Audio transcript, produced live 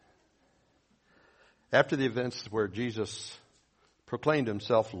After the events where Jesus proclaimed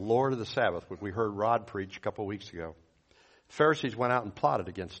himself Lord of the Sabbath, which we heard Rod preach a couple of weeks ago, Pharisees went out and plotted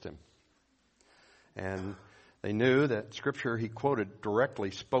against him. And they knew that Scripture he quoted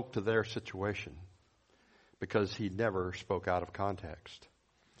directly spoke to their situation because he never spoke out of context.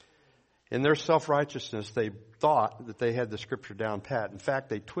 In their self-righteousness, they thought that they had the Scripture down pat. In fact,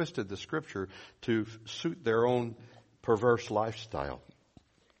 they twisted the Scripture to suit their own perverse lifestyle.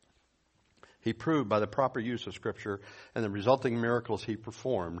 He proved by the proper use of Scripture and the resulting miracles he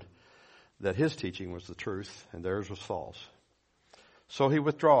performed that his teaching was the truth and theirs was false. So he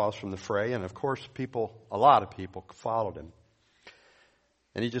withdraws from the fray, and of course a lot of people followed him.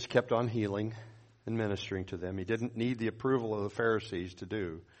 And he just kept on healing and ministering to them. He didn't need the approval of the Pharisees to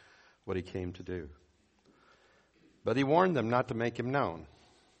do what he came to do. But he warned them not to make him known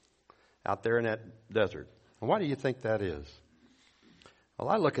out there in that desert. And why do you think that is? Well,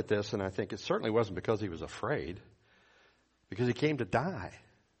 I look at this and I think it certainly wasn't because he was afraid, because he came to die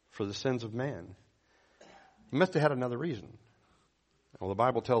for the sins of man. He must have had another reason. Well, the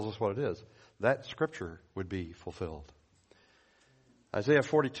Bible tells us what it is. That Scripture would be fulfilled. Isaiah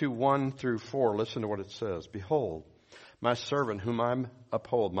 42:1-4, listen to what it says. Behold, my servant whom I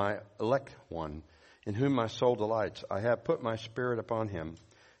uphold, my elect one, in whom my soul delights. I have put my spirit upon him.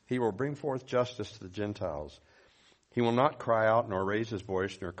 He will bring forth justice to the Gentiles. He will not cry out nor raise his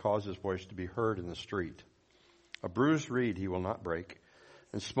voice nor cause his voice to be heard in the street. A bruised reed he will not break,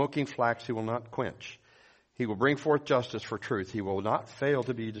 and smoking flax he will not quench. He will bring forth justice for truth. He will not fail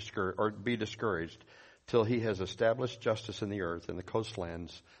to be discouraged till he has established justice in the earth, and the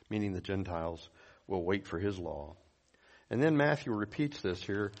coastlands, meaning the Gentiles, will wait for his law. And then Matthew repeats this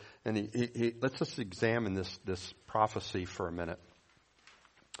here, and let's just examine this prophecy for a minute.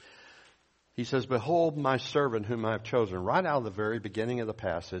 He says, behold my servant whom I have chosen. Right out of the very beginning of the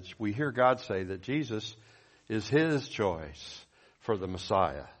passage, we hear God say that Jesus is his choice for the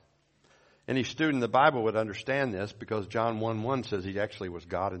Messiah. Any student in the Bible would understand this because John 1:1 says he actually was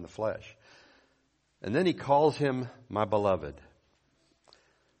God in the flesh. And then he calls him my beloved.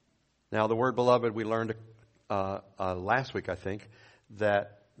 Now the word beloved we learned last week, I think,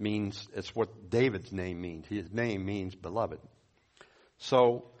 that means it's what David's name means. His name means beloved.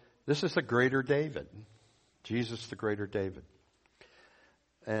 So this is the greater David. Jesus, the greater David.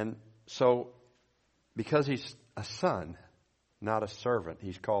 And so because he's a son, not a servant,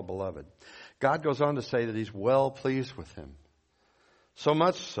 he's called beloved. God goes on to say that he's well pleased with him. So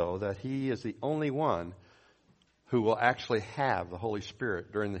much so that he is the only one who will actually have the Holy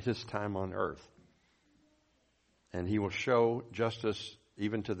Spirit during his time on earth. And he will show justice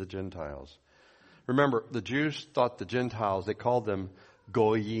even to the Gentiles. Remember, the Jews thought the Gentiles, they called them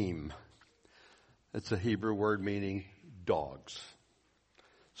goyim. It's a Hebrew word meaning dogs.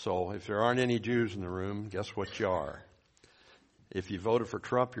 So if there aren't any Jews in the room, guess what you are? If you voted for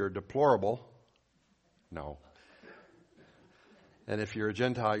Trump, you're deplorable. No. And if you're a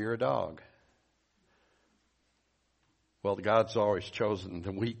Gentile, you're a dog. Well, God's always chosen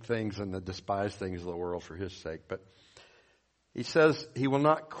the weak things and the despised things of the world for his sake. But he says he will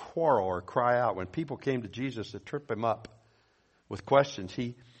not quarrel or cry out. When people came to Jesus to trip him up with questions,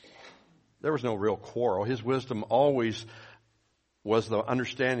 there was no real quarrel. His wisdom always was the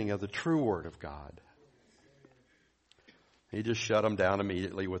understanding of the true Word of God. He just shut them down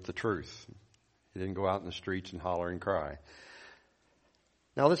immediately with the truth. He didn't go out in the streets and holler and cry.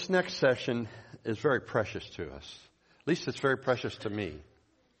 Now this next session is very precious to us. At least it's very precious to me.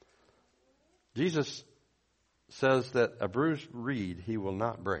 Jesus says that a bruised reed he will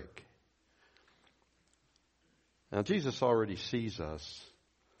not break. Now Jesus already sees us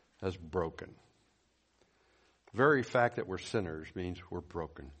as broken. The very fact that we're sinners means we're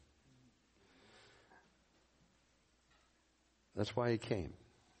broken. That's why he came.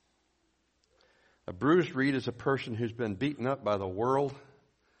 A bruised reed is a person who's been beaten up by the world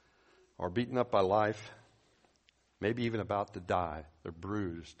or beaten up by life, maybe even about to die. They're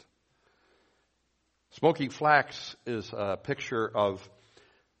bruised. Smoking flax is a picture of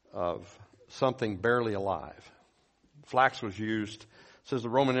something barely alive. Flax was used, says the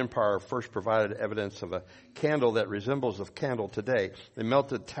Roman Empire first provided evidence of a candle that resembles a candle today. They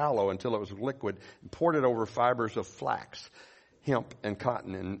melted tallow until it was liquid and poured it over fibers of flax, hemp, and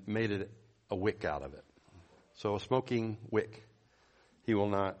cotton and made it a wick out of it. So a smoking wick he will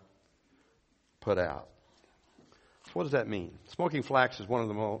not put out. So what does that mean? Smoking flax is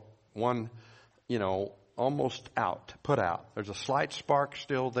almost out, put out. There's a slight spark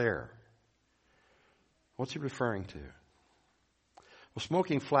still there. What's he referring to? Well,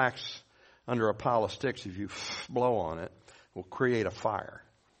 smoking flax under a pile of sticks, if you blow on it, will create a fire.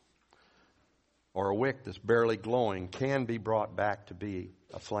 or a wick that's barely glowing can be brought back to be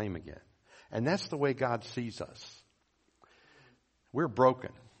a flame again. And that's the way God sees us. We're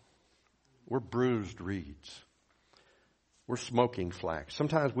broken. We're bruised reeds. We're smoking flax.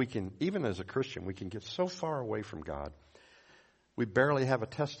 Sometimes we can, even as a Christian, we can get so far away from God, we barely have a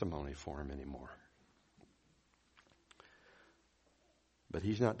testimony for Him anymore. But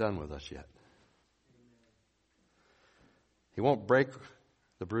He's not done with us yet. He won't break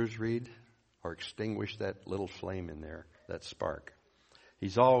the bruised reed or extinguish that little flame in there, that spark.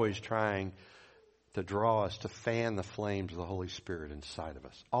 He's always trying to draw us to fan the flames of the Holy Spirit inside of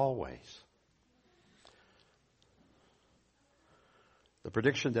us. Always. The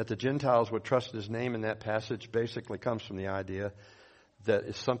prediction that the Gentiles would trust His name in that passage basically comes from the idea that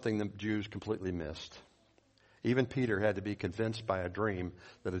it's something the Jews completely missed. Even Peter had to be convinced by a dream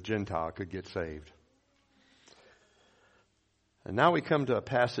that a Gentile could get saved. And now we come to a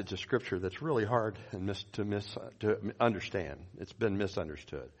passage of Scripture that's really hard to understand. It's been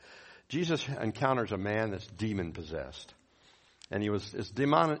misunderstood. Jesus encounters a man that's demon-possessed. And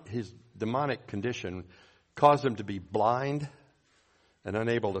his demonic condition caused him to be blind and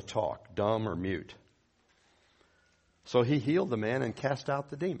unable to talk, dumb or mute. So He healed the man and cast out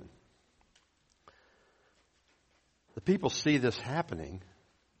the demon. The people see this happening,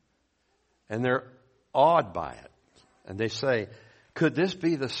 and they're awed by it. And they say, could this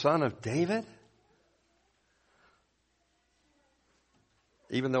be the Son of David?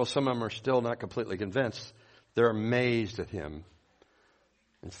 Even though some of them are still not completely convinced, they're amazed at Him.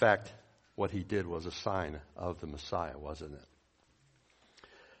 In fact, what He did was a sign of the Messiah, wasn't it?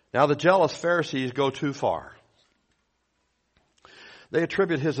 Now the jealous Pharisees go too far. They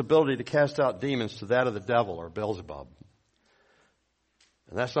attribute His ability to cast out demons to that of the devil or Beelzebub.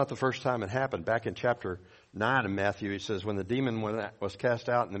 And that's not the first time it happened. Back in chapter 9 of Matthew, he says, when the demon was cast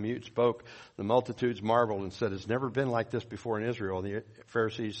out and the mute spoke, the multitudes marveled and said, it's never been like this before in Israel. And the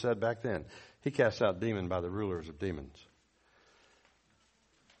Pharisees said back then, He cast out demons by the rulers of demons.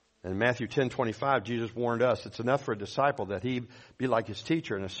 In Matthew 10:25, Jesus warned us, it's enough for a disciple that he be like his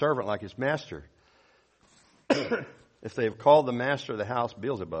teacher and a servant like his master. If they have called the master of the house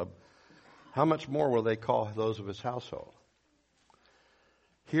Beelzebub, how much more will they call those of his household?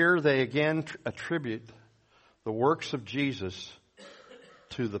 Here they again attribute the works of Jesus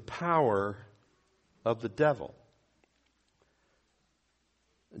to the power of the devil.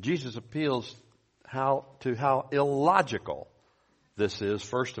 Jesus appeals to how illogical this is,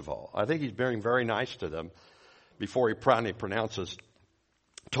 first of all. I think He's being very nice to them before He finally pronounces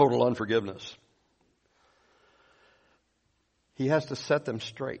total unforgiveness. He has to set them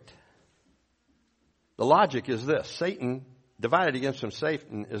straight. The logic is this. Satan, divided against him,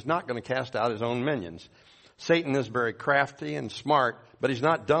 Satan is not going to cast out his own minions. Satan is very crafty and smart, but he's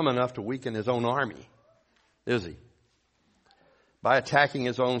not dumb enough to weaken his own army, is he? By attacking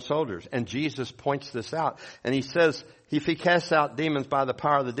his own soldiers. And Jesus points this out. And He says, if He casts out demons by the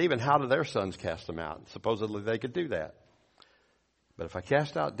power of the demon, how do their sons cast them out? Supposedly they could do that. But if I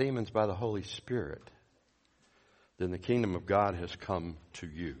cast out demons by the Holy Spirit, then the kingdom of God has come to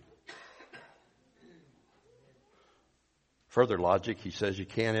you. Further logic, He says you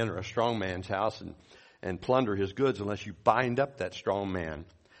can't enter a strong man's house and plunder his goods unless you bind up that strong man.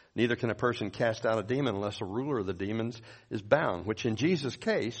 Neither can a person cast out a demon unless a ruler of the demons is bound, which in Jesus'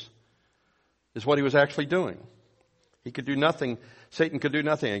 case is what He was actually doing. He could do nothing, Satan could do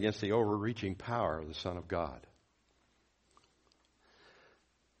nothing against the overreaching power of the Son of God.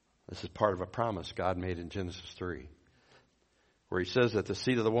 This is part of a promise God made in Genesis 3, where He says that the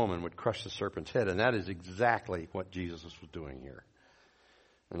seed of the woman would crush the serpent's head, and that is exactly what Jesus was doing here.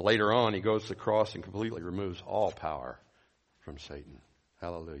 And later on, He goes to the cross and completely removes all power from Satan.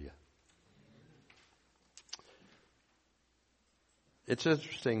 Hallelujah. It's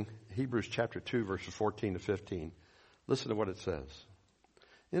interesting, Hebrews chapter 2, verses 14 to 15. Listen to what it says.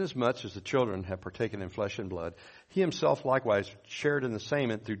 Inasmuch as the children have partaken in flesh and blood, He Himself likewise shared in the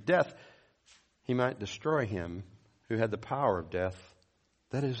same, and through death He might destroy him who had the power of death,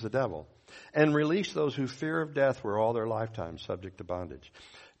 that is the devil, and release those who fear of death were all their lifetime subject to bondage.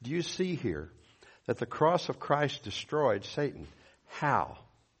 Do you see here that the cross of Christ destroyed Satan? How?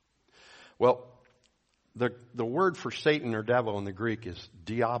 Well, the word for Satan or devil in the Greek is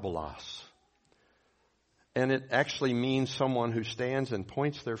diabolos. And it actually means someone who stands and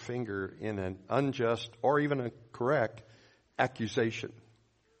points their finger in an unjust or even a correct accusation.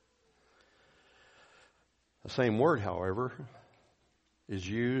 The same word, however, is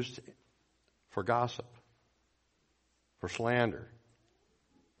used for gossip, for slander.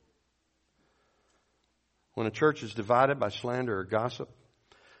 When a church is divided by slander or gossip,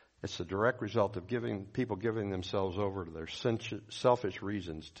 It's a direct result of people giving themselves over to their selfish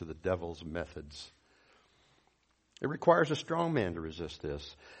reasons, to the devil's methods. It requires a strong man to resist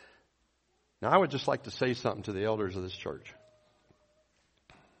this. Now, I would just like to say something to the elders of this church.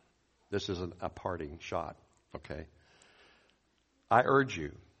 This isn't a parting shot, okay? I urge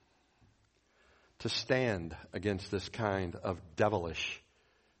you to stand against this kind of devilish,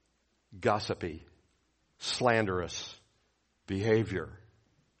 gossipy, slanderous behavior.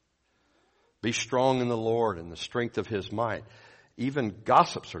 Be strong in the Lord and the strength of His might. Even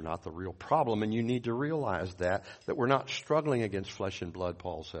gossips are not the real problem, and you need to realize that we're not struggling against flesh and blood,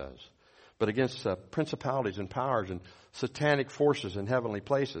 Paul says, but against principalities and powers and satanic forces in heavenly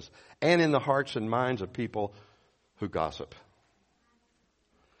places, and in the hearts and minds of people who gossip.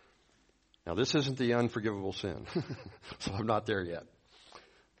 Now, this isn't the unforgivable sin, so I'm not there yet.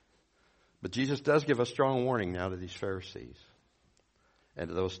 But Jesus does give a strong warning now to these Pharisees and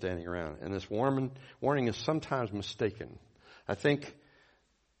to those standing around. And this warning is sometimes mistaken. I think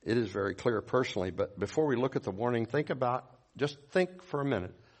it is very clear personally, but before we look at the warning, just think for a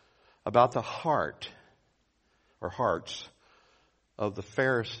minute about the heart or hearts of the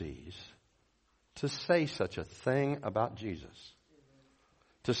Pharisees to say such a thing about Jesus.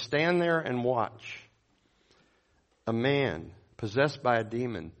 To stand there and watch a man possessed by a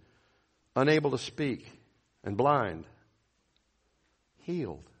demon, unable to speak and blind,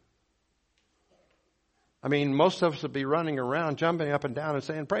 healed. I mean, most of us would be running around, jumping up and down and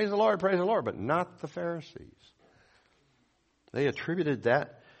saying, praise the Lord, but not the Pharisees. They attributed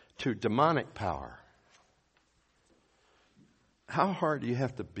that to demonic power. How hard do you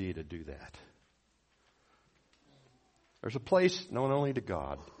have to be to do that? There's a place known only to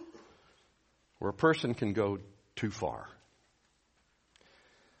God where a person can go too far.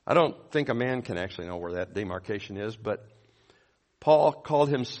 I don't think a man can actually know where that demarcation is, but Paul called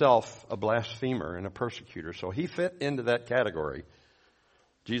himself a blasphemer and a persecutor, so he fit into that category.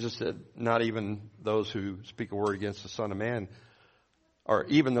 Jesus said, not even those who speak a word against the Son of Man, or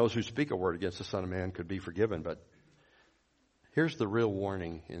even those who speak a word against the Son of Man could be forgiven. But here's the real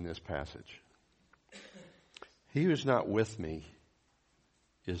warning in this passage. He who is not with me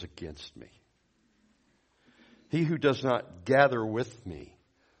is against me. He who does not gather with me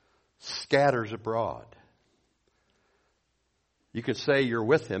scatters abroad. You could say you're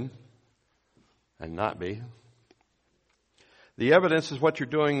with him and not be. The evidence is what you're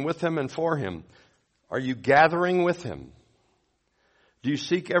doing with him and for him. Are you gathering with him? Do you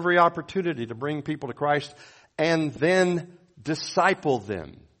seek every opportunity to bring people to Christ and then disciple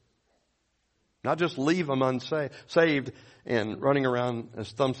them? Not just leave them unsaved and running around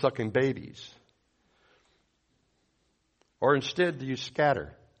as thumb-sucking babies. Or instead, do you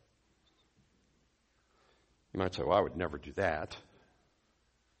scatter? You might say, well, I would never do that.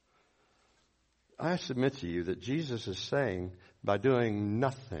 I submit to you that Jesus is saying, by doing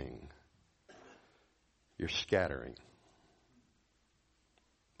nothing, you're scattering.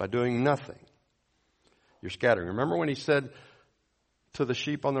 By doing nothing, you're scattering. Remember when he said to the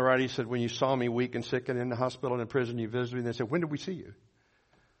sheep on the right, he said, when you saw me weak and sick and in the hospital and in prison, you visited me. And they said, when did we see you?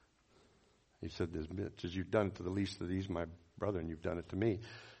 He said, as much as you've done it to the least of these, my brethren, you've done it to me.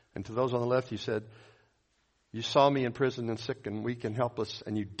 And to those on the left, he said, you saw me in prison and sick and weak and helpless,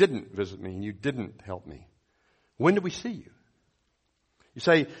 and you didn't visit me and you didn't help me. When did we see you? You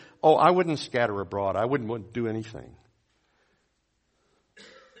say, oh, I wouldn't scatter abroad. I wouldn't do anything.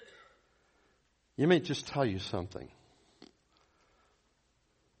 Let me just tell you something.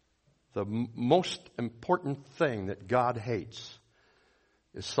 The most important thing that God hates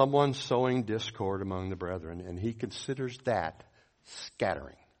is someone sowing discord among the brethren, and he considers that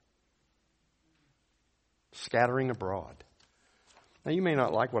scattering. Scattering abroad. Now, you may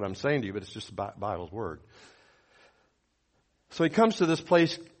not like what I'm saying to you, but it's just the Bible's word. So he comes to this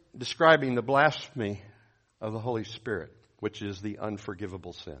place describing the blasphemy of the Holy Spirit, which is the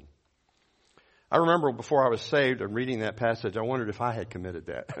unforgivable sin. I remember before I was saved and reading that passage, I wondered if I had committed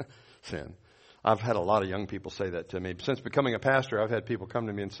that sin. I've had a lot of young people say that to me. Since becoming a pastor, I've had people come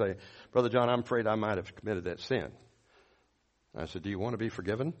to me and say, Brother John, I'm afraid I might have committed that sin. I said, do you want to be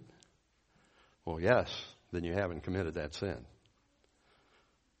forgiven? Well, yes. Then you haven't committed that sin.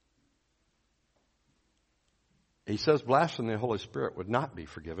 He says blasphemy of the Holy Spirit would not be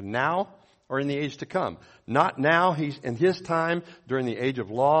forgiven now or in the age to come. Not now, he's in his time, during the age of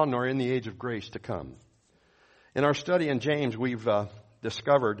law, nor in the age of grace to come. In our study in James, we've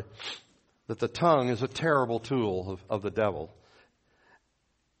discovered that the tongue is a terrible tool of the devil.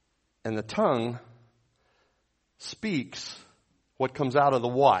 And the tongue speaks what comes out of the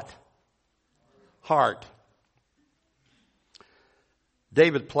what? Heart.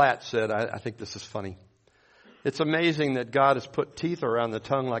 David Platt said, I think this is funny. It's amazing that God has put teeth around the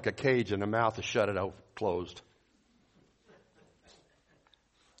tongue like a cage and the mouth is shut it out closed.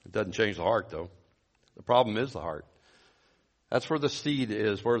 It doesn't change the heart, though. The problem is the heart. That's where the seed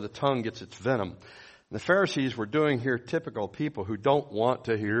is, where the tongue gets its venom. And the Pharisees were doing here typical people who don't want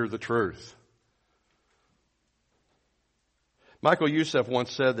to hear the truth. Michael Youssef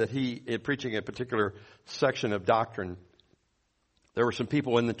once said that in preaching a particular section of doctrine, there were some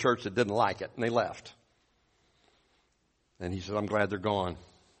people in the church that didn't like it, and they left. And he said, I'm glad they're gone.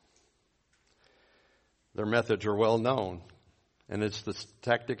 Their methods are well known, and it's the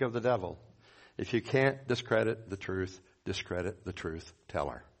tactic of the devil. If you can't discredit the truth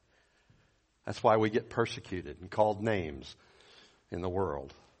teller. That's why we get persecuted and called names in the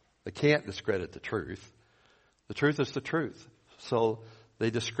world. They can't discredit the truth. The truth is the truth. So they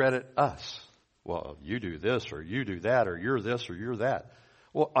discredit us. Well, you do this or you do that or you're this or you're that.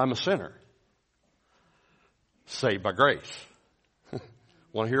 Well, I'm a sinner. Saved by grace.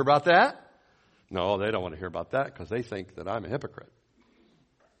 Want to hear about that? No, they don't want to hear about that because they think that I'm a hypocrite.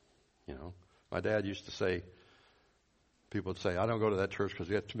 You know, my dad used to say, people would say, I don't go to that church because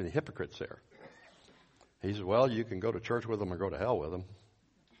we have too many hypocrites there. He said, well, you can go to church with them or go to hell with them.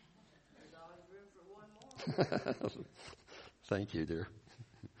 There's always room for one more. Thank you, dear.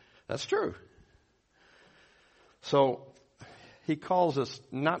 That's true. So he calls us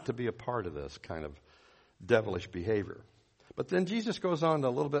not to be a part of this kind of devilish behavior. But then Jesus goes on a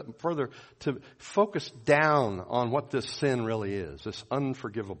little bit further to focus down on what this sin really is, this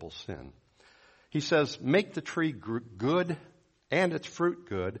unforgivable sin. He says, make the tree good and its fruit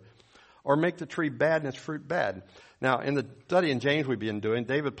good, or make the tree bad and its fruit bad. Now, in the study in James we've been doing,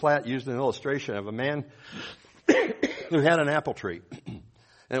 David Platt used an illustration of a man who had an apple tree, and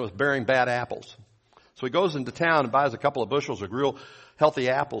it was bearing bad apples. So he goes into town and buys a couple of bushels of real healthy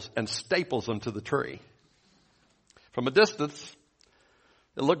apples and staples them to the tree. From a distance,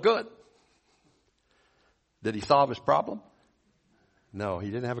 it looked good. Did he solve his problem? No, he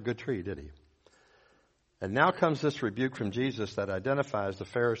didn't have a good tree, did he? And now comes this rebuke from Jesus that identifies the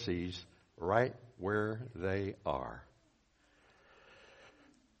Pharisees right where they are.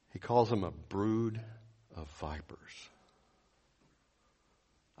 He calls them a brood of vipers.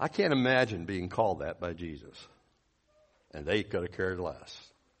 I can't imagine being called that by Jesus. And they could have cared less.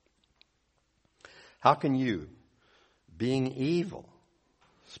 How can you, being evil,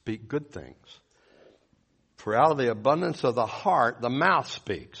 speak good things? For out of the abundance of the heart, the mouth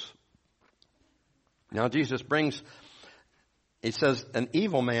speaks. Now Jesus he says, an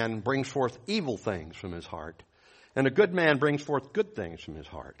evil man brings forth evil things from his heart, and a good man brings forth good things from his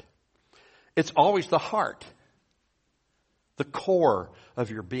heart. It's always the heart. The core of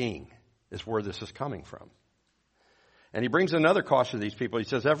your being is where this is coming from. And he brings another caution to these people. He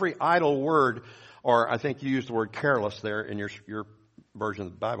says, every idle word, or I think you used the word careless there in your version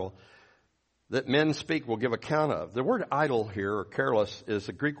of the Bible, that men speak will give account of. The word idle here, or careless, is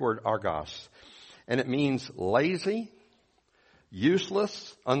the Greek word argos. And it means lazy,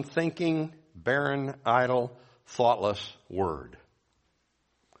 useless, unthinking, barren, idle, thoughtless word.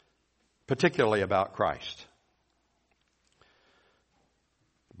 Particularly about Christ.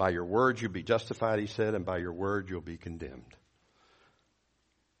 By your words you'll be justified, he said, and by your word you'll be condemned.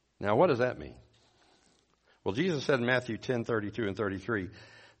 Now, what does that mean? Well, Jesus said in Matthew 10:32 and 33,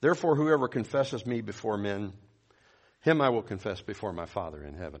 therefore whoever confesses me before men, him I will confess before my Father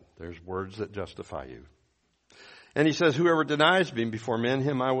in heaven. There's words that justify you. And he says, whoever denies me before men,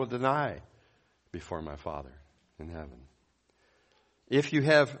 him I will deny before my Father in heaven. If you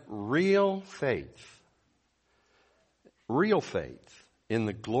have real faith in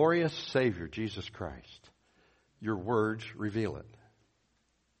the glorious Savior, Jesus Christ, your words reveal it.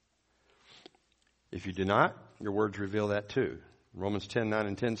 If you do not, your words reveal that too. Romans 10:9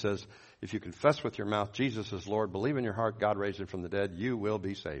 and 10 says, if you confess with your mouth Jesus is Lord, believe in your heart God raised him from the dead, you will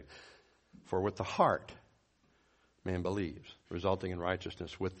be saved. For with the heart man believes, resulting in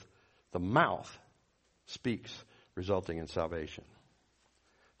righteousness. With the mouth speaks, resulting in salvation.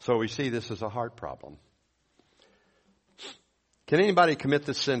 So we see this as a heart problem. Can anybody commit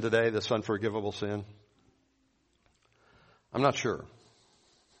this sin today, this unforgivable sin? I'm not sure.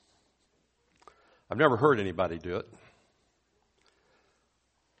 I've never heard anybody do it.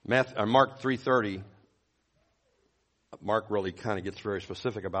 Mark 3:30, Mark really kind of gets very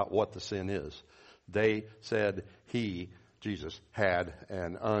specific about what the sin is. They said Jesus, had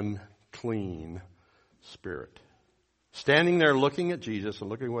an unclean spirit. Standing there looking at Jesus and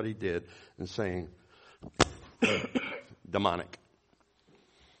looking at what he did and saying, demonic,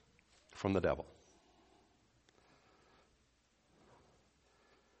 from the devil.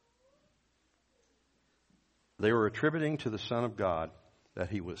 They were attributing to the Son of God that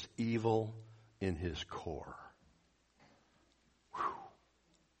he was evil in his core. Whew.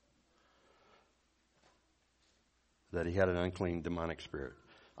 That he had an unclean demonic spirit.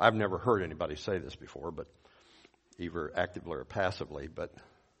 I've never heard anybody say this before, but either actively or passively, but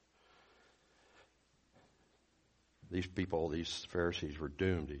these people, these Pharisees, were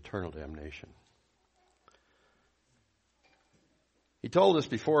doomed to eternal damnation. He told us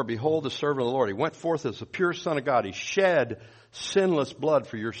before, behold the servant of the Lord. He went forth as the pure Son of God. He shed sinless blood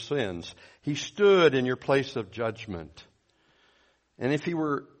for your sins. He stood in your place of judgment. And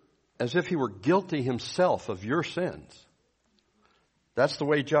as if he were guilty himself of your sins. That's the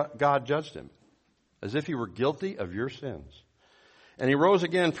way God judged him. As if he were guilty of your sins. And he rose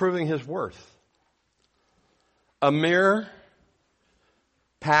again, proving his worth. A mere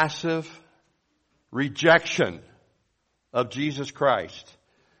passive rejection of Jesus Christ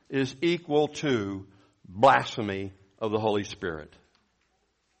is equal to blasphemy of the Holy Spirit.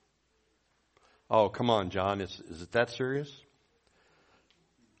 Oh, come on, John. Is it that serious?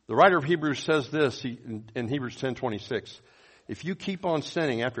 The writer of Hebrews says this in Hebrews 10:26. If you keep on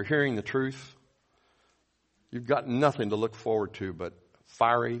sinning after hearing the truth, you've got nothing to look forward to but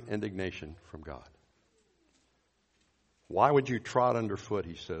fiery indignation from God. Why would you trot underfoot,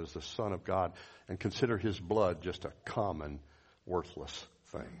 he says, the Son of God, and consider his blood just a common, worthless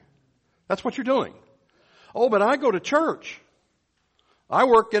thing? That's what you're doing. Oh, but I go to church. I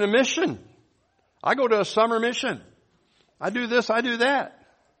work in a mission. I go to a summer mission. I do this, I do that.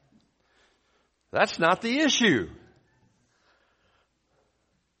 That's not the issue.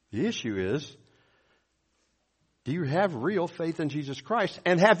 The issue is, do you have real faith in Jesus Christ?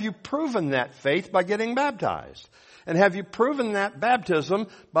 And have you proven that faith by getting baptized? And have you proven that baptism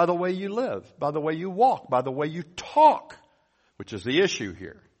by the way you live, by the way you walk, by the way you talk, which is the issue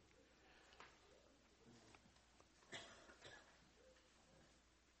here.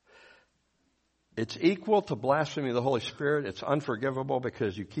 It's equal to blasphemy of the Holy Spirit. It's unforgivable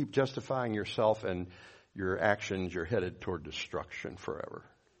because you keep justifying yourself and your actions. You're headed toward destruction forever.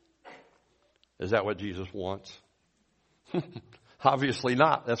 Is that what Jesus wants? Obviously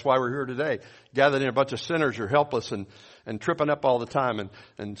not. That's why we're here today. Gathered in a bunch of sinners who are helpless and tripping up all the time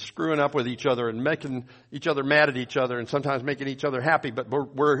and screwing up with each other and making each other mad at each other and sometimes making each other happy. But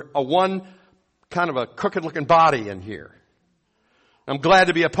we're a one kind of a crooked looking body in here. I'm glad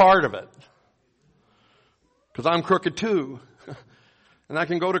to be a part of it. Because I'm crooked too. And I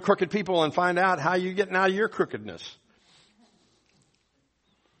can go to crooked people and find out how you're getting out of your crookedness.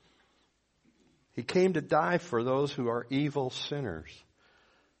 He came to die for those who are evil sinners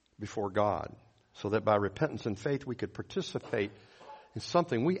before God, so that by repentance and faith we could participate in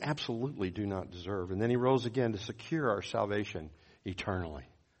something we absolutely do not deserve. And then he rose again to secure our salvation eternally.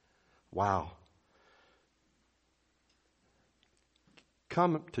 Wow.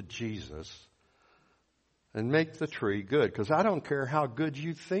 Come to Jesus and make the tree good, because I don't care how good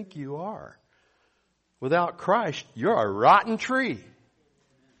you think you are. Without Christ, you're a rotten tree.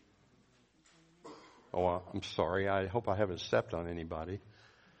 Oh, I'm sorry. I hope I haven't stepped on anybody.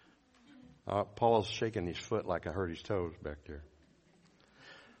 Paul's shaking his foot like I heard his toes back there.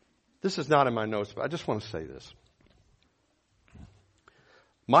 This is not in my notes, but I just want to say this.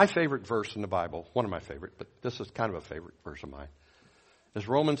 My favorite verse in the Bible, one of my favorite, but this is kind of a favorite verse of mine, is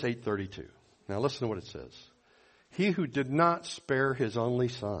Romans 8:32. Now listen to what it says. He who did not spare his only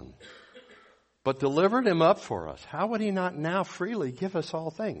son, but delivered him up for us, how would he not now freely give us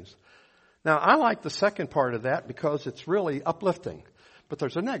all things? Now, I like the second part of that because it's really uplifting. But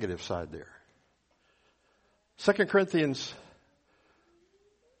there's a negative side there. 2 Corinthians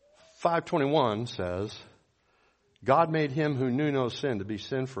 5:21 says, God made him who knew no sin to be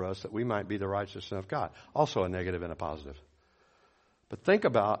sin for us that we might be the righteousness of God. Also a negative and a positive. But think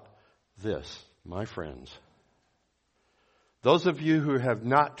about this, my friends. Those of you who have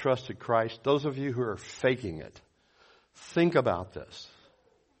not trusted Christ, those of you who are faking it, think about this.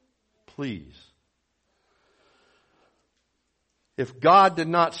 Please. If God did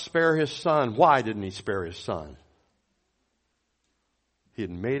not spare his son, why didn't he spare his son? He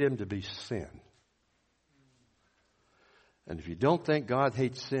had made him to be sin. And if you don't think God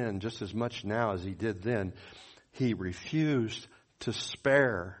hates sin just as much now as he did then, he refused to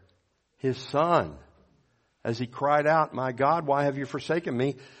spare his son. As he cried out, my God, why have you forsaken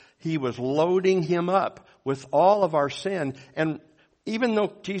me? He was loading him up with all of our sin. And even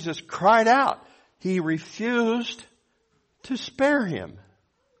though Jesus cried out, he refused to spare him.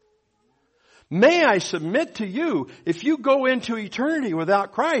 May I submit to you, if you go into eternity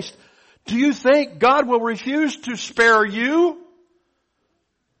without Christ, do you think God will refuse to spare you?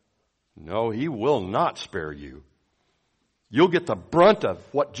 No, He will not spare you. You'll get the brunt of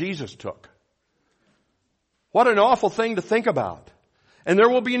what Jesus took. What an awful thing to think about. And there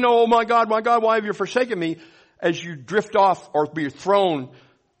will be no, oh my God, why have you forsaken me, as you drift off or be thrown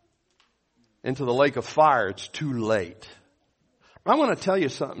into the lake of fire. It's too late. I want to tell you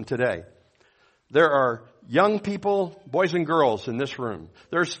something today. There are young people, boys and girls in this room.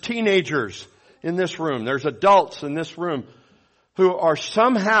 There's teenagers in this room. There's adults in this room who are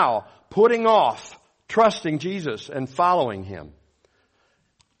somehow putting off trusting Jesus and following Him.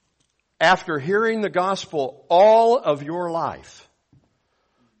 After hearing the gospel all of your life,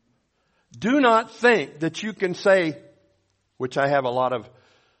 do not think that you can say, which I have a lot of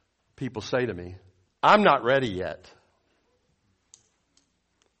people say to me, I'm not ready yet.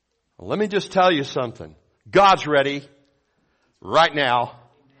 Well, let me just tell you something. God's ready right now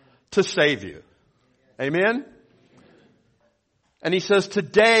to save you. Amen? And He says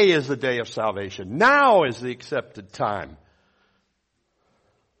today is the day of salvation. Now is the accepted time.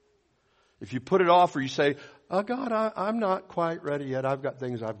 If you put it off or you say, oh God, I'm not quite ready yet. I've got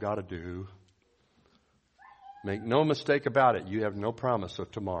things I've got to do. Make no mistake about it. You have no promise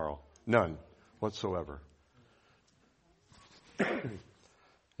of tomorrow. None whatsoever.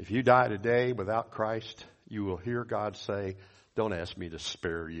 If you die today without Christ, you will hear God say, don't ask me to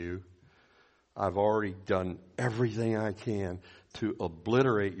spare you. I've already done everything I can to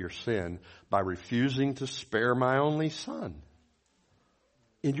obliterate your sin by refusing to spare my only Son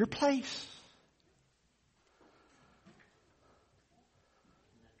in your place.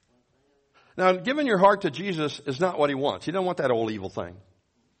 Now, giving your heart to Jesus is not what He wants. He doesn't want that old evil thing.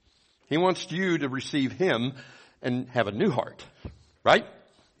 He wants you to receive Him and have a new heart. Right?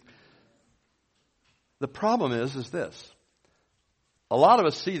 The problem is this. A lot of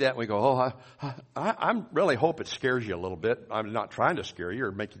us see that and we go, oh, I really hope it scares you a little bit. I'm not trying to scare you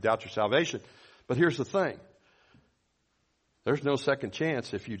or make you doubt your salvation. But here's the thing. There's no second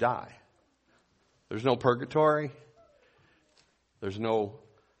chance if you die. There's no purgatory. There's no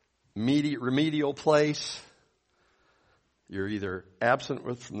remedial place. You're either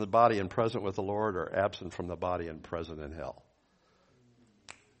absent from the body and present with the Lord, or absent from the body and present in hell.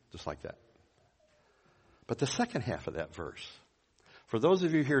 Just like that. But the second half of that verse, for those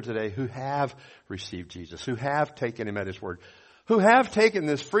of you here today who have received Jesus, who have taken Him at His word, who have taken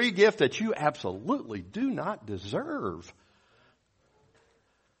this free gift that you absolutely do not deserve.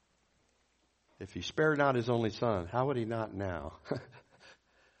 If He spared not His only Son, how would He not now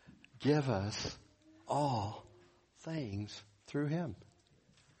give us all things through Him?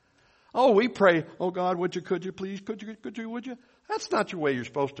 Oh, we pray, oh God, could you please, would you? That's not your way you're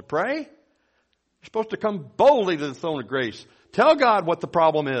supposed to pray. You're supposed to come boldly to the throne of grace. Tell God what the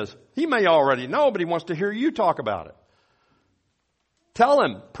problem is. He may already know, but He wants to hear you talk about it. Tell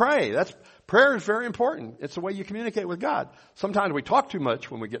Him, pray. Prayer is very important. It's the way you communicate with God. Sometimes we talk too much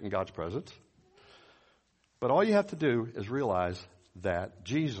when we get in God's presence. But all you have to do is realize that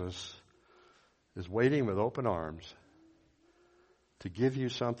Jesus is waiting with open arms to give you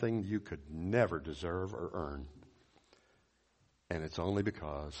something you could never deserve or earn. And it's only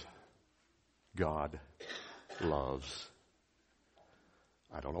because God loves.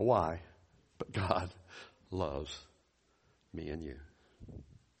 I don't know why, but God loves me and you.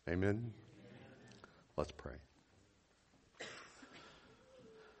 Amen? Let's pray.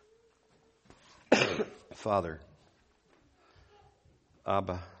 Father,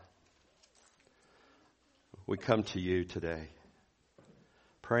 Abba, we come to you today,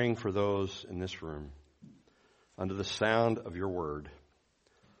 praying for those in this room, under the sound of your word,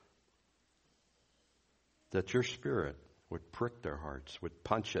 that your Spirit would prick their hearts, would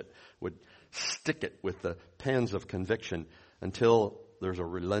punch it, would stick it with the pens of conviction until there's a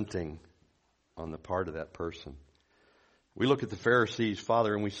relenting on the part of that person. We look at the Pharisees,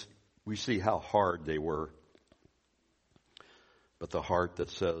 Father, and we see how hard they were. But the heart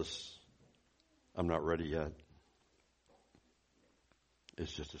that says, I'm not ready yet,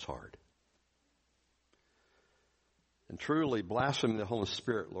 is just as hard. And truly, blaspheming the Holy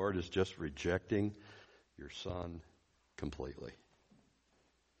Spirit, Lord, is just rejecting your Son completely.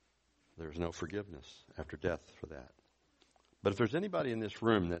 There's no forgiveness after death for that. But if there's anybody in this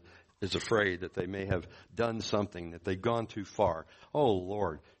room that is afraid that they may have done something, that they've gone too far, oh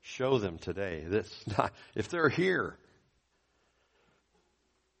Lord, show them today. If they're here,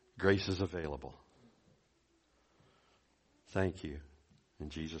 grace is available. Thank you. In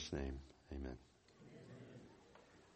Jesus' name, amen.